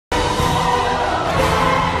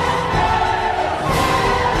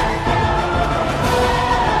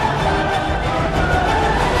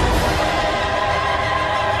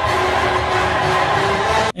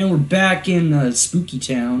back in Spooky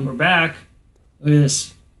Town. We're back. Look at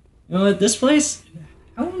this. You know what? This place.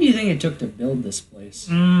 How long do you think it took to build this place?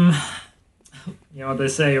 You know what they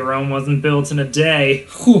say, Rome wasn't built in a day.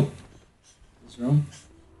 Whew. Is Rome?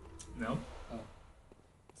 No. Oh.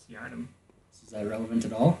 It's Yarnum. Is that relevant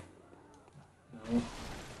at all? No.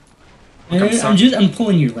 I'm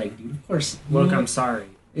pulling your leg, dude. Of course. Look, I'm sorry.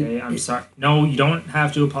 Okay, I'm sorry. No, you don't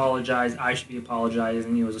have to apologize. I should be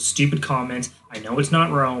apologizing. It was a stupid comment. I know it's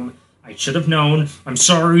not Rome. I should have known. I'm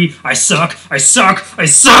sorry. I suck. I suck. I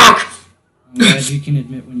suck! I'm glad you can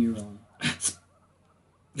admit when you're wrong.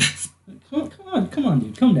 Come on,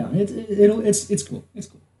 dude. Calm down. It's cool. It's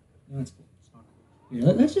cool. No, it's cool. Here,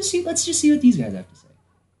 let's just see what these guys have to say.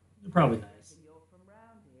 They're probably nice.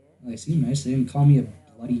 Well, they seem nice. They didn't call me a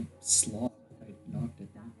bloody sloth. I knocked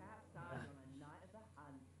at them.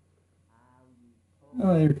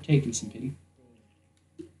 Oh, they're taking some pity.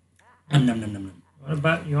 Nom nom nom nom nom.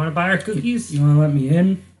 You want to buy our cookies? You want to let me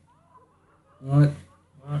in? What?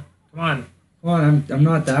 Come on. Come on, I'm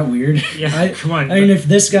not that weird. Yeah, come on. I mean, if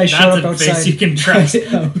this guy showed up outside face you can trust. my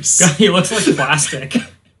house, God, he looks like plastic.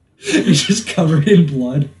 He's just covered in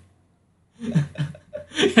blood.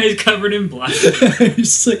 He's covered in blood.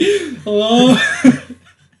 He's like, hello?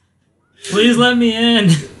 Please let me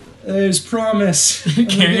in. There's promise.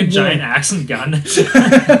 Carrying a giant axe and gun.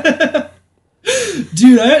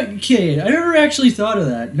 Dude, I never actually thought of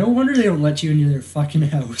that. No wonder they don't let you into their fucking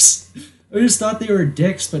house. I just thought they were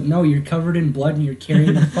dicks, but no, you're covered in blood and you're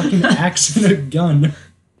carrying a fucking axe and a gun.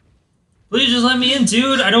 Please just let me in,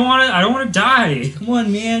 dude. I don't want to die. Come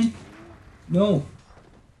on, man. No.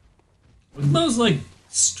 Look at those, like,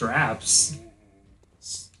 straps.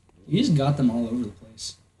 You just got them all over the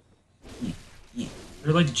place. Yeah.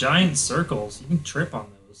 They're like giant circles. You can trip on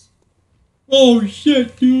those. Oh,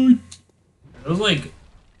 shit, dude. Are those, like,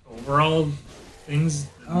 overall things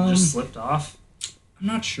that just slipped off? I'm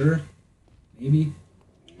not sure. Maybe.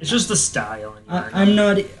 It's just the style.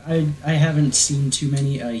 I haven't seen too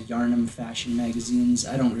many Yarnum fashion magazines.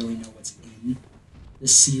 I don't really know what's in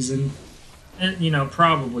this season. And, you know,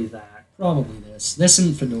 probably that. Probably this. This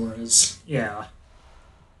and fedoras. Yeah.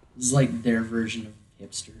 This is like their version of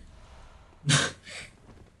hipster. Oh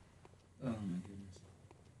my goodness.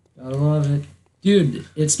 Gotta love it. Dude,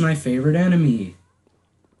 it's my favorite enemy.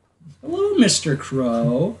 Hello, Mr.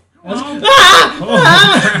 Crow. Oh,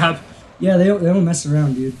 crap. Yeah, they don't mess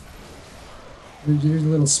around, dude. They're a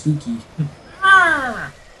little spooky.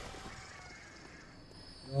 They're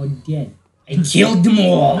all dead. I killed them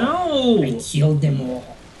all. No. I killed them all.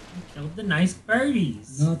 You killed the nice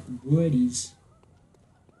birdies. Not the birdies.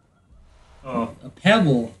 Oh. A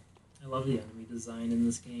Pebble. I love the enemy design in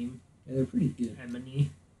this game. Yeah, they're pretty good.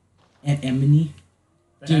 Emily. Emily?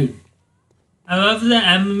 Dude. I love the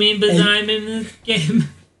enemy design in this game.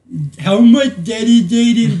 How much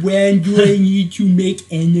dedicated when do I need to make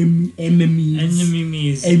enemies?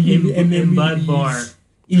 Enemies. In Bloodborne.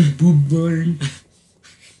 In Bloodborne.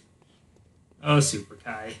 Oh, Super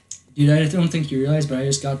Kai. Dude, I don't think you realize, but I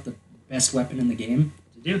just got the best weapon in the game.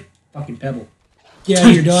 Did you? Fucking Pebble. Get out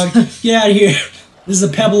of here, dog. Get out of here. This is a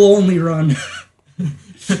Pebble-only run.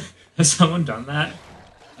 Has someone done that?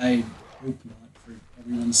 I hope not, for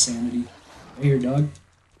everyone's sanity. Right here, dog.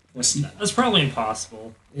 Pussy. That's probably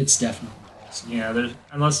impossible. It's definitely impossible. Yeah,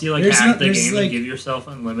 unless you hack the game and give yourself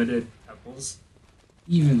unlimited pebbles.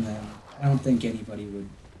 Even then, I don't think anybody would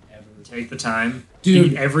ever take the time. Dude,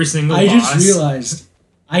 beat every single boss. I just realized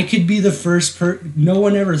I could be the first no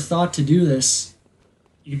one ever thought to do this.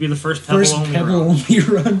 You could be the first Pebble-only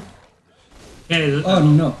run. Okay. Oh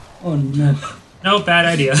no. Oh no. No, bad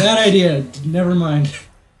idea. Bad idea. Never mind.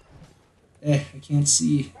 I can't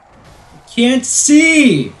see. Can't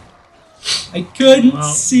see! I couldn't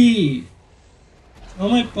see! Oh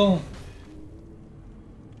my phone.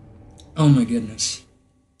 Oh my goodness.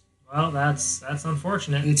 Well, that's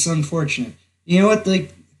unfortunate. It's unfortunate. You know what,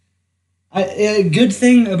 like, a good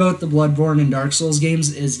thing about the Bloodborne and Dark Souls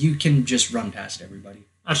games is you can just run past everybody.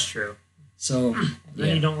 That's true. So,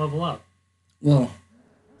 then you don't level up. Well,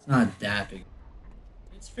 it's not that big.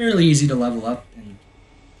 It's fairly easy to level up, and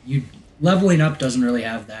leveling up doesn't really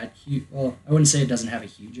have that well, I wouldn't say it doesn't have a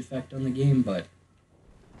huge effect on the game, but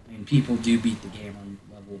I mean, people do beat the game on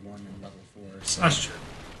level 1 and level 4, so that's true.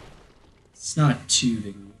 It's not too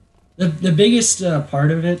big. The biggest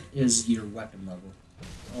part of it is your weapon level.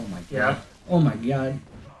 Oh my god. Yeah. Oh my god.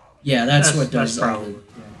 Yeah, that's what does that's probably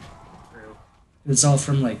true. It's all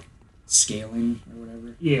from like scaling or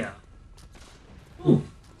whatever. Yeah. Ooh.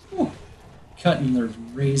 Ooh. Cutting the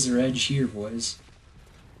razor edge here, boys.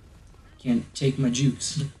 Can't take my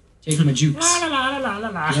jukes. Take my jukes. La la la la la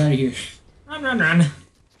la. Get out of here. Run, run, run.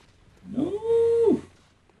 No!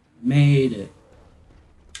 Made it.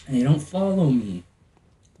 And they don't follow me.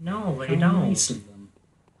 No, they How don't. nice of them.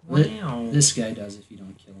 Wow. This guy does if you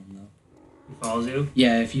don't kill him, though. He follows you?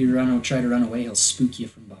 Yeah, if you try to run away, he'll spook you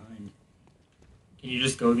from behind. Can you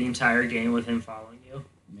just go the entire game with him following you?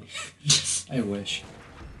 I wish.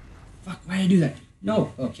 Fuck, why did I do that?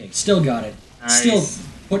 No. Okay, still got it. Nice. Still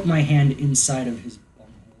put my hand inside of his bumhole.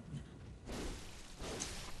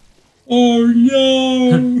 Oh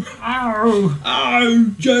no! Ow!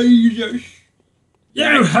 Oh, Jesus!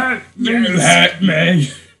 You hurt me! You hurt me!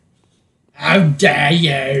 How dare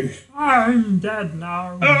you! I'm dead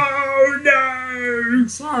now. Oh no!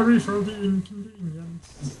 Sorry for the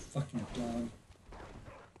inconvenience. You fucking dog.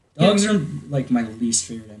 Dogs are like my least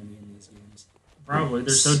favorite enemy in these games. Probably,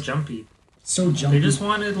 they're so jumpy. So jumpy. They just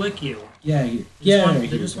want to lick you. Yeah, you. They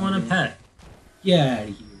just want a pet. Get out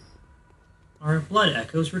of here. Our blood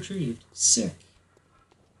echoes retrieved. Sick.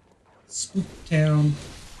 Spook town.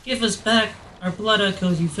 Give us back our blood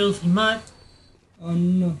echoes, you filthy mutt. Oh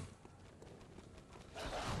no.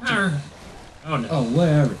 Oh no. Oh,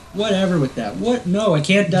 whatever. Whatever with that. What? No, I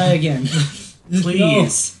can't die again.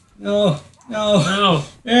 Please. No. No. No.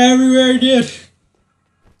 Everywhere I did.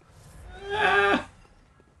 Ah.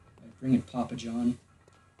 Bring it, Papa John.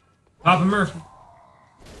 Papa Murphy.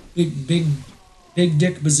 Big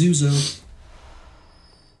dick Bazoozo.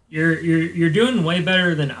 You're doing way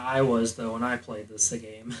better than I was though when I played this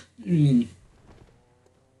game. I mean,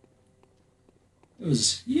 it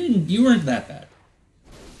was you weren't that bad.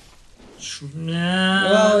 Nah,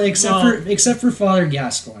 Well, except for Father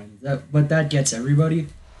Gascoigne. But that gets everybody.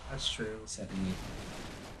 That's true. Except me.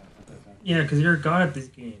 Yeah, because you're a god at these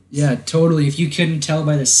games. Yeah, totally. If you couldn't tell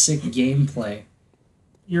by the sick gameplay.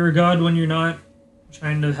 You're a god when you're not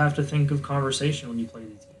trying to have to think of conversation when you play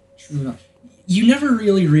these games. True enough. You never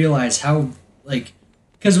really realize how, like,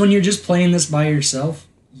 because when you're just playing this by yourself,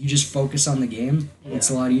 you just focus on the game. Yeah.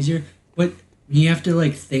 It's a lot easier. But when you have to,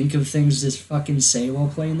 like, think of things to fucking say while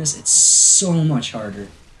playing this, it's so much harder.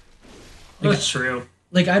 Like, That's true.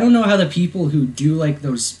 Like, I don't know how the people who do, like,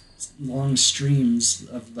 those long streams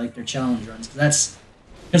of, like, their challenge runs, because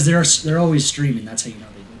they're always streaming, that's how you know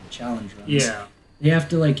they do the challenge runs. Yeah. They have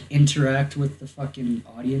to, like, interact with the fucking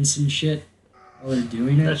audience and shit while they're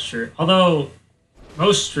doing it. That's true. Although,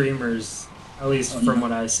 most streamers, at least from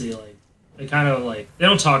what I see, like, they kind of, like, they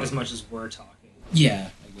don't talk as much as we're talking. Yeah,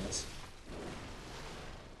 I guess.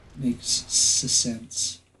 Makes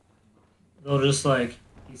sense. They'll just, like,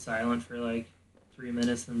 be silent for, like, 3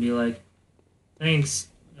 minutes and be like, thanks,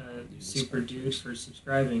 super dude, for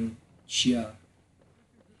subscribing. Yeah.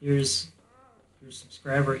 Here's your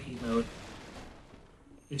subscriber emote.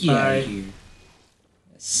 Get out Goodbye. of here.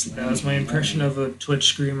 That was my impression of a Twitch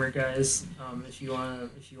streamer, guys. If you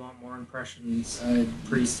want more impressions,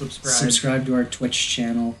 please subscribe. Subscribe to our Twitch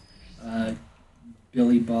channel,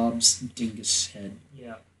 Billy Bob's Dingus Head.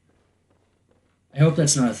 Yeah. I hope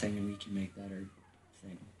that's not a thing and we can make that our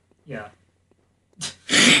thing. Yeah.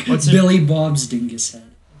 What's Billy Bob's Dingus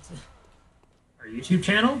Head? Our YouTube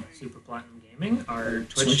channel, Super Platinum Gaming. Our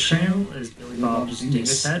Twitch channel is Billy Bob's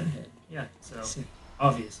Dingus Head. Yeah, so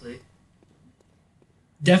obviously.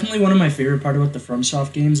 Definitely one of my favorite part about the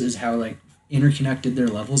FromSoft games is how, like, interconnected their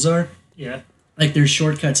levels are. Yeah. Like, there's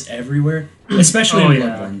shortcuts everywhere, especially in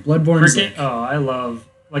Bloodborne. Bloodborne's like... I love...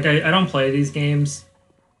 Like, I don't play these games.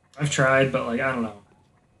 I've tried, but, like, I don't know.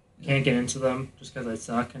 Can't get into them just because I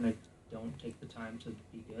suck and I don't take the time to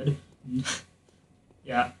be good.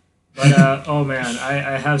 Yeah. But, oh, man,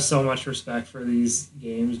 I have so much respect for these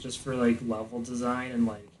games just for, like, level design and,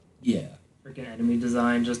 like... Yeah. Freaking enemy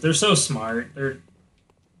design. Just, they're so smart.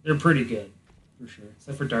 They're pretty good. For sure.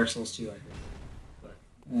 Except for Dark Souls 2, I think. But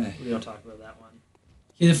we don't talk about that one.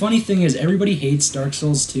 Yeah, the funny thing is, everybody hates Dark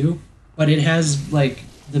Souls 2, but it has, like,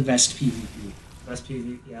 the best PvP. Best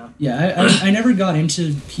PvP, yeah. Yeah, I never got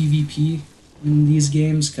into PvP in these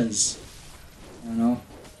games, because, I don't know.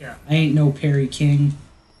 Yeah. I ain't no Perry King,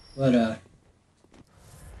 but,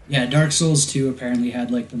 yeah, Dark Souls 2 apparently had,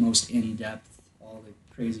 like, the most in-depth, all the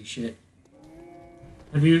crazy shit.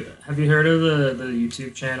 Have you heard of the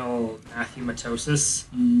YouTube channel Matthew Matosis?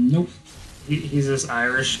 Nope. He's this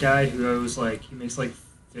Irish guy who goes like he makes like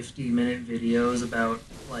 50-minute videos about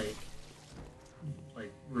like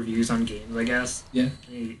reviews on games, I guess. Yeah.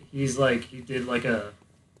 He's like he did like a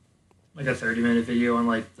 30-minute video on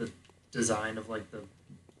like the design of like the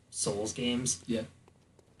Souls games. Yeah.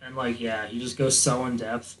 And like yeah, he just goes so in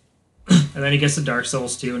depth. And then he gets to Dark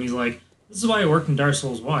Souls 2 and he's like, this is why I worked in Dark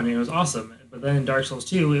Souls 1 and it was awesome. But then in Dark Souls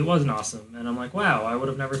 2, it wasn't awesome. And I'm like, wow, I would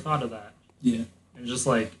have never thought of that. Yeah. And just,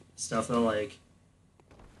 like, stuff that, like,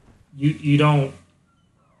 you don't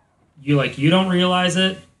you don't realize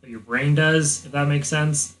it, but your brain does, if that makes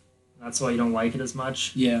sense. That's why you don't like it as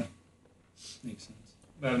much. Yeah. Makes sense.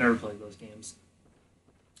 But I've never played those games.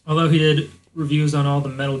 Although he did reviews on all the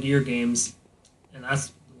Metal Gear games, and that's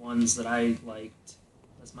the ones that I liked.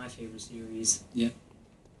 That's my favorite series. Yeah.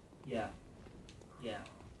 Yeah. Yeah.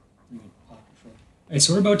 Alright,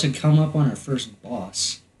 so we're about to come up on our first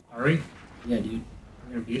boss. Are we? Yeah, dude.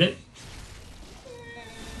 We're gonna beat it?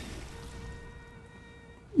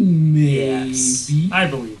 Maybe. Yes. I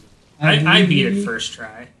believe it. I beat it first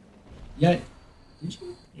try. Yeah. Did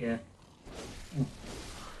you? Yeah. Oh.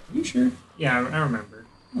 Are you sure? Yeah, I remember.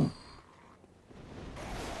 Oh.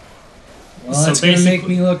 Well, So that's gonna make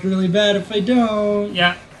me look really bad if I don't.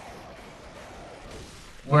 Yeah.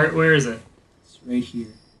 Where is it? It's right here.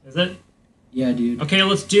 Is it? Yeah, dude. Okay,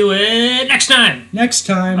 let's do it next time. Next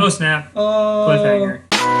time. Oh snap! Oh. Cliffhanger.